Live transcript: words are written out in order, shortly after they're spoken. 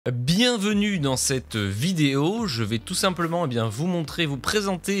Bienvenue dans cette vidéo, je vais tout simplement vous montrer, vous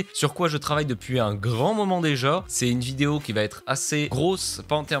présenter sur quoi je travaille depuis un grand moment déjà. C'est une vidéo qui va être assez grosse,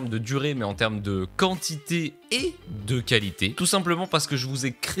 pas en termes de durée mais en termes de quantité et de qualité. Tout simplement parce que je vous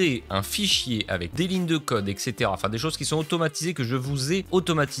ai créé un fichier avec des lignes de code, etc. Enfin des choses qui sont automatisées, que je vous ai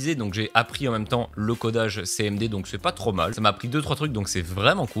automatisées. Donc j'ai appris en même temps le codage CMD, donc c'est pas trop mal. Ça m'a appris 2-3 trucs, donc c'est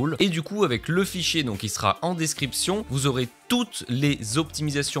vraiment cool. Et du coup avec le fichier donc qui sera en description, vous aurez toutes les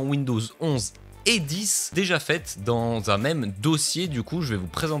optimisations Windows 11 et 10 déjà faites dans un même dossier. Du coup je vais vous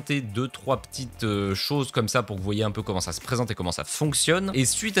présenter 2-3 petites choses comme ça pour que vous voyez un peu comment ça se présente et comment ça fonctionne. Et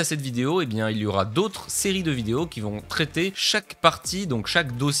suite à cette vidéo, il y aura d'autres séries de vidéos qui vont traiter chaque partie, donc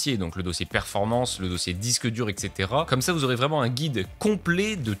chaque dossier, donc le dossier performance, le dossier disque dur, etc. Comme ça vous aurez vraiment un guide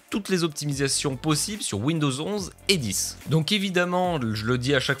complet de toutes les optimisations possibles sur Windows 11 et 10. Donc évidemment, je le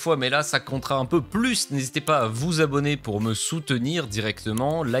dis à chaque fois, mais là ça comptera un peu plus. N'hésitez pas à vous abonner pour me soutenir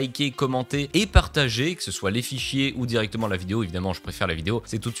directement, liker, commenter et partager, que ce soit les fichiers ou directement la vidéo. Évidemment je préfère la vidéo,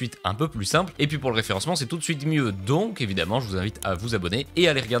 c'est tout de suite un peu plus simple, et puis pour le référencement c'est tout de suite mieux. Donc évidemment je vous invite à vous abonner et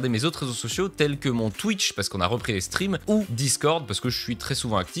à aller regarder mes autres réseaux sociaux tels que mon Twitch parce qu'on a repris les streams, ou Discord parce que je suis très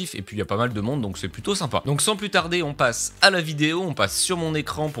souvent actif et puis il y a pas mal de monde, donc c'est plutôt sympa. Donc sans plus tarder, on passe à la vidéo, on passe sur mon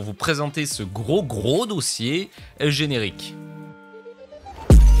écran pour vous présenter ce gros dossier générique.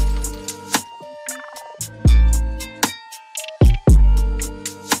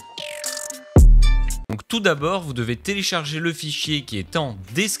 Donc tout d'abord, vous devez télécharger le fichier qui est en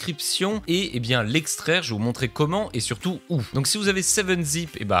description et l'extraire. Je vais vous montrer comment et surtout où. Donc si vous avez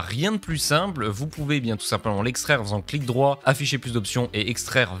 7-zip, rien de plus simple. Vous pouvez tout simplement l'extraire en faisant clic droit, afficher plus d'options et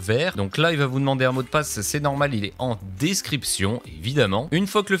extraire vers. Donc là, il va vous demander un mot de passe, c'est normal, il est en description, évidemment. Une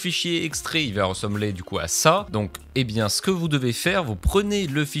fois que le fichier est extrait, il va ressembler du coup à ça. Donc ce que vous devez faire, vous prenez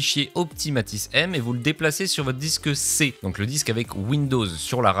le fichier Opti mathysm et vous le déplacez sur votre disque C. Donc le disque avec Windows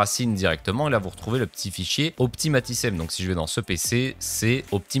sur la racine directement, et là vous retrouvez le petit fichier Opti mathysm. Donc si je vais dans ce PC, c'est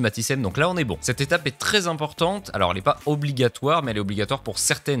Opti mathysm. Donc là on est bon. Cette étape est très importante. Alors elle n'est pas obligatoire, mais elle est obligatoire pour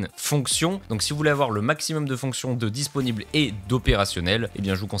certaines fonctions. Donc si vous voulez avoir le maximum de fonctions de disponibles et d'opérationnels,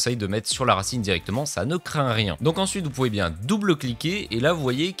 je vous conseille de mettre sur la racine directement, ça ne craint rien. Donc ensuite vous pouvez bien double-cliquer et là vous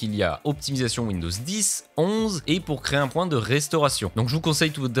voyez qu'il y a optimisation Windows 10, 11 et pour créer un point de restauration. Donc je vous conseille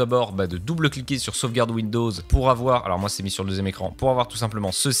tout d'abord de double-cliquer sur sauvegarde Windows pour avoir, alors moi c'est mis sur le deuxième écran, pour avoir tout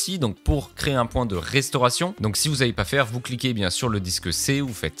simplement ceci. Donc pour créer un point de restauration, donc si vous n'avez pas faire, vous cliquez bien sur le disque C,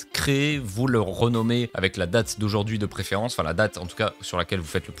 vous faites créer, vous le renommez avec la date d'aujourd'hui de préférence, enfin la date en tout cas sur laquelle vous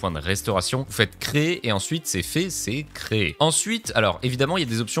faites le point de restauration, vous faites créer et ensuite c'est fait, c'est créé. Ensuite, alors évidemment il y a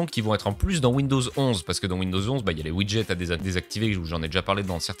des options qui vont être en plus dans Windows 11 parce que dans Windows 11 il y a les widgets à désactiver, j'en ai déjà parlé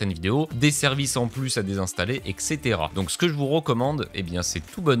dans certaines vidéos, des services en plus à désinstaller, etc. Donc ce que je vous recommande, c'est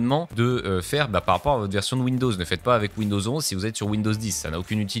tout bonnement de faire par rapport à votre version de Windows. Ne faites pas avec Windows 11 si vous êtes sur Windows 10, ça n'a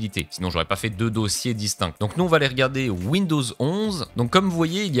aucune utilité, sinon j'aurais pas fait deux dossiers distincts. Donc nous on va aller regarder Windows 11. Donc comme vous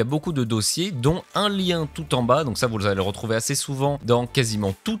voyez, il y a beaucoup de dossiers dont un lien tout en bas, donc ça vous allez le retrouver assez souvent dans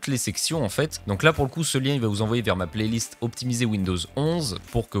quasiment toutes les sections en fait. Donc là pour le coup ce lien il va vous envoyer vers ma playlist optimiser Windows 11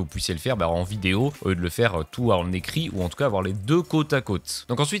 pour que vous puissiez le faire en vidéo au lieu de le faire tout en écrit, ou en tout cas avoir les deux côte à côte.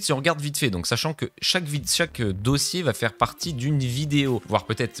 Donc ensuite si on regarde vite fait, donc sachant que chaque dossier va faire partie d'une vidéo, voire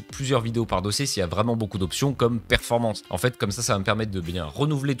peut-être plusieurs vidéos par dossier s'il y a vraiment beaucoup d'options comme performance. En fait comme ça va me permettre de bien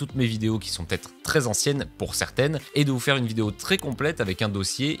renouveler toutes mes vidéos qui sont peut-être très anciennes pour certaines et de vous faire une vidéo très complète avec un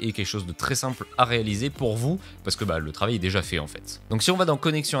dossier et quelque chose de très simple à réaliser pour vous parce que le travail est déjà fait en fait. Donc si on va dans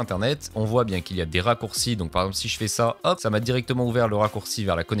connexion internet, on voit bien qu'il y a des raccourcis. Donc par exemple si je fais ça, hop, ça m'a directement ouvert le raccourci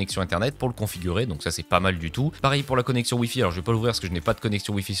vers la connexion internet pour le configurer, donc ça c'est pas mal du tout. Pareil pour la connexion Wi-Fi, alors je vais pas l'ouvrir parce que je n'ai pas de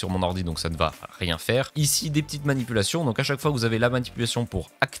connexion Wi-Fi sur mon ordi, donc ça ne va rien faire. Ici des petites manipulations, donc à chaque fois vous avez la manipulation pour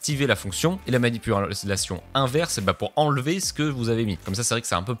activer la fonction et la manipulation inverse pour enlever ce que vous avez mis. Comme ça c'est vrai que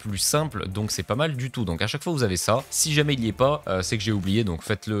c'est un peu plus simple, donc c'est pas mal du tout. Donc à chaque fois vous avez ça. Si jamais il n'y est pas, c'est que j'ai oublié, donc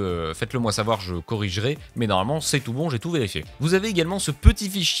faites-le moi savoir, je corrigerai, mais normalement c'est tout bon, j'ai tout vérifié. Vous avez également ce petit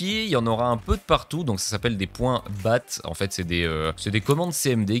fichier, il y en aura un peu de partout, donc ça s'appelle des points BAT. En fait c'est des commandes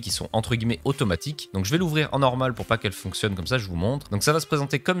CMD qui sont entre guillemets automatiques. Donc je vais l'ouvrir en normal pour pas qu'elle fonctionne comme ça, je vous montre. Donc ça va se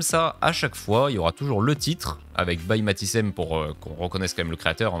présenter comme ça à chaque fois. Il y aura toujours le titre avec by MathysM pour qu'on reconnaisse quand même le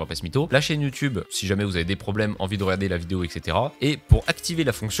créateur, on va pas se mytho. La chaîne YouTube si jamais vous avez des problèmes, envie de regarder la vidéo, etc. Et pour activer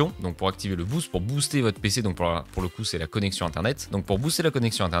la fonction, donc pour activer le boost, pour booster votre PC, donc pour le coup c'est la connexion internet. Donc pour booster la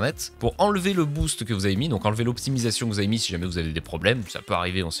connexion internet, pour enlever le boost que vous avez mis, donc enlever l'optimisation que vous avez mis si jamais vous avez des problèmes, ça peut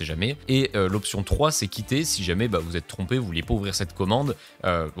arriver, on sait jamais. Et l'option 3 c'est quitter si jamais vous êtes trompé, vous vouliez pas ouvrir cette commande.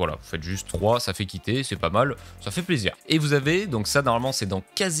 Voilà, vous faites juste 3, ça fait quitter, c'est pas mal, ça fait plaisir. Et vous avez, donc ça normalement c'est dans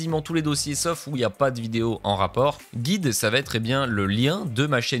quasiment tous les dossiers sauf où il n'y a pas de vidéo en rapport. Guide, ça va être le lien de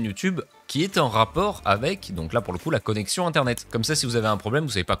ma chaîne YouTube qui est en rapport avec, donc là pour le coup, la connexion internet. Comme ça, si vous avez un problème, vous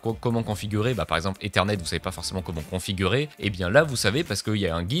savez pas comment configurer, par exemple Ethernet, vous savez pas forcément comment configurer, et bien là vous savez parce qu'il y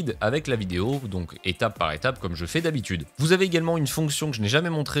a un guide avec la vidéo, donc étape par étape comme je fais d'habitude. Vous avez également une fonction que je n'ai jamais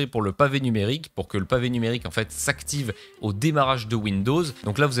montrée pour le pavé numérique, pour que le pavé numérique en fait s'active au démarrage de Windows.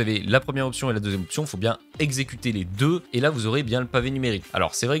 Donc là vous avez la première option et la deuxième option, il faut bien exécuter les deux, et là vous aurez bien le pavé numérique.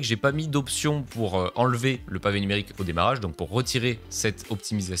 Alors c'est vrai que j'ai pas mis d'option pour enlever le pavé numérique au démarrage, donc pour retirer cette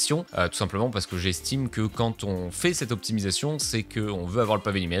optimisation, tout simplement parce que j'estime que quand on fait cette optimisation, c'est qu'on veut avoir le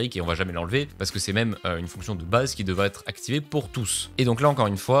pavé numérique et on va jamais l'enlever, parce que c'est même une fonction de base qui devrait être activée pour tous. Et donc là encore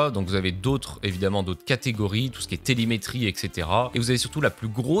une fois, donc vous avez évidemment d'autres catégories, tout ce qui est télémétrie, etc. Et vous avez surtout la plus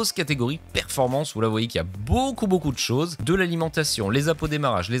grosse catégorie performance, où là vous voyez qu'il y a beaucoup de choses, de l'alimentation, les apps au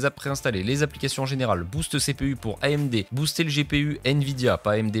démarrage, les apps préinstallées, les applications en général, boost CPU pour AMD, booster le GPU Nvidia,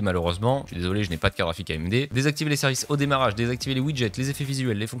 pas AMD malheureusement, je suis désolé, je n'ai pas de carte graphique AMD, désactiver les services au démarrage, désactiver les widgets, les effets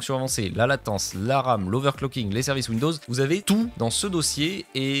visuels, les fonctions avancées, la latence, la RAM, l'overclocking, les services Windows, vous avez tout dans ce dossier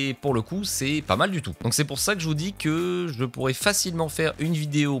et pour le coup c'est pas mal du tout. Donc c'est pour ça que je vous dis que je pourrais facilement faire une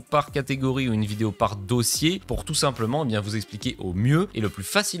vidéo par catégorie ou une vidéo par dossier pour tout simplement bien vous expliquer au mieux et le plus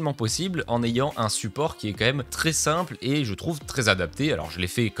facilement possible en ayant un support qui est quand même très simple et je trouve très adapté. Alors je l'ai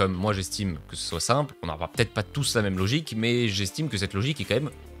fait comme moi j'estime que ce soit simple, on n'aura peut-être pas tous la même logique, mais j'estime que cette logique est quand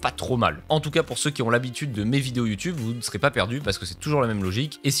même pas trop mal. En tout cas pour ceux qui ont l'habitude de mes vidéos YouTube, vous ne serez pas perdus parce que c'est toujours la même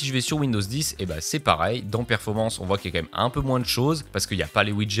logique. Et si je vais sur Windows 10, et c'est pareil, dans performance on voit qu'il y a quand même un peu moins de choses parce qu'il n'y a pas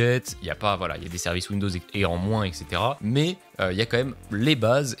les widgets, il y a pas, voilà, il y a des services Windows et en moins, etc. Mais il y a quand même les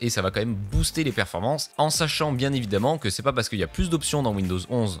bases et ça va quand même booster les performances, en sachant bien évidemment que c'est pas parce qu'il y a plus d'options dans Windows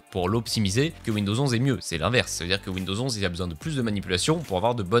 11 pour l'optimiser que Windows 11 est mieux, c'est l'inverse. Ça veut dire que Windows 11 il y a besoin de plus de manipulation pour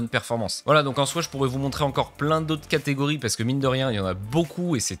avoir de bonnes performances. Voilà, donc en soi je pourrais vous montrer encore plein d'autres catégories parce que mine de rien il y en a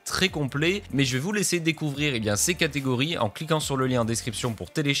beaucoup et c'est très complet, mais je vais vous laisser découvrir ces catégories en cliquant sur le lien en description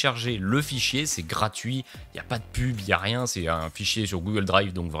pour télécharger le fichier. C'est gratuit, il n'y a pas de pub, il n'y a rien, c'est un fichier sur Google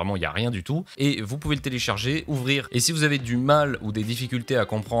Drive, donc vraiment il n'y a rien du tout, et vous pouvez le télécharger, ouvrir, et si vous avez du mal ou des difficultés à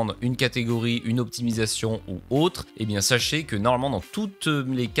comprendre une catégorie, une optimisation ou autre, et bien sachez que normalement dans toutes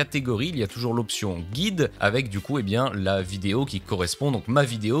les catégories il y a toujours l'option guide avec du coup la vidéo qui correspond, donc ma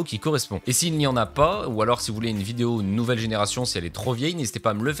vidéo qui correspond. Et s'il n'y en a pas, ou alors si vous voulez une vidéo nouvelle génération, si elle est trop vieille, n'hésitez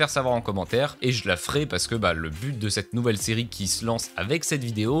pas à me le faire savoir en commentaire et je la ferai parce que le but de cette nouvelle série qui se lance avec cette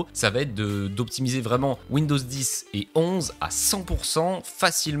vidéo, ça va être d'optimiser vraiment Windows 10 et 11 à 100%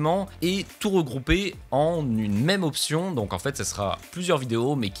 facilement et tout regrouper en une même option. Donc en fait ça sera plusieurs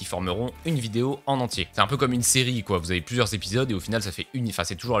vidéos mais qui formeront une vidéo en entier. C'est un peu comme une série quoi, vous avez plusieurs épisodes et au final ça fait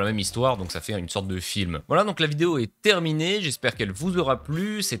c'est toujours la même histoire, donc ça fait une sorte de film. Voilà, donc la vidéo est terminée, j'espère qu'elle vous aura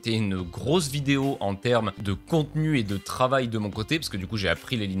plu. C'était une grosse vidéo en termes de contenu et de travail de mon côté parce que du coup j'ai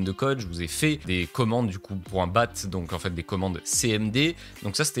appris les lignes de code, je vous ai fait des commandes du coup pour un BAT, donc en fait des commandes CMD,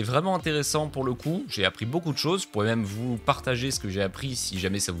 donc ça c'était vraiment intéressant pour le coup, j'ai appris beaucoup de choses, je pourrais même vous partager ce que j'ai appris si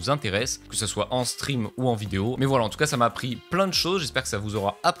jamais ça vous intéresse, que ce soit en stream ou en vidéo, mais voilà, en tout cas ça m'a appris plein de choses, j'espère que ça vous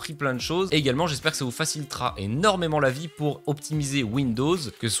aura appris plein de choses, et également j'espère que ça vous facilitera énormément la vie pour optimiser Windows,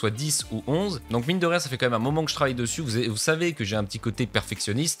 que ce soit 10 ou 11, donc mine de rien ça fait quand même un moment que je travaille dessus, vous savez que j'ai un petit côté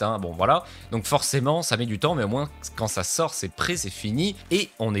perfectionniste, bon voilà, donc forcément ça met du temps, mais au moins quand ça sort c'est prêt, c'est fini, et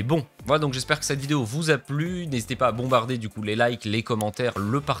on est bon. Voilà, donc j'espère que cette vidéo vous a plu, n'hésitez pas à bombarder du coup les likes, les commentaires,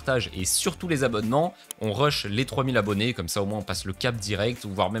 le partage et surtout les abonnements. On rush les 3000 abonnés, comme ça au moins on passe le cap direct, ou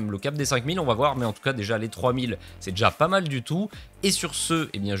voire même le cap des 5000, on va voir, mais en tout cas déjà les 3000 c'est déjà pas mal du tout. Et sur ce,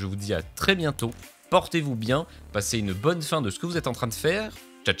 je vous dis à très bientôt, portez-vous bien, passez une bonne fin de ce que vous êtes en train de faire,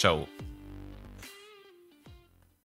 ciao ciao.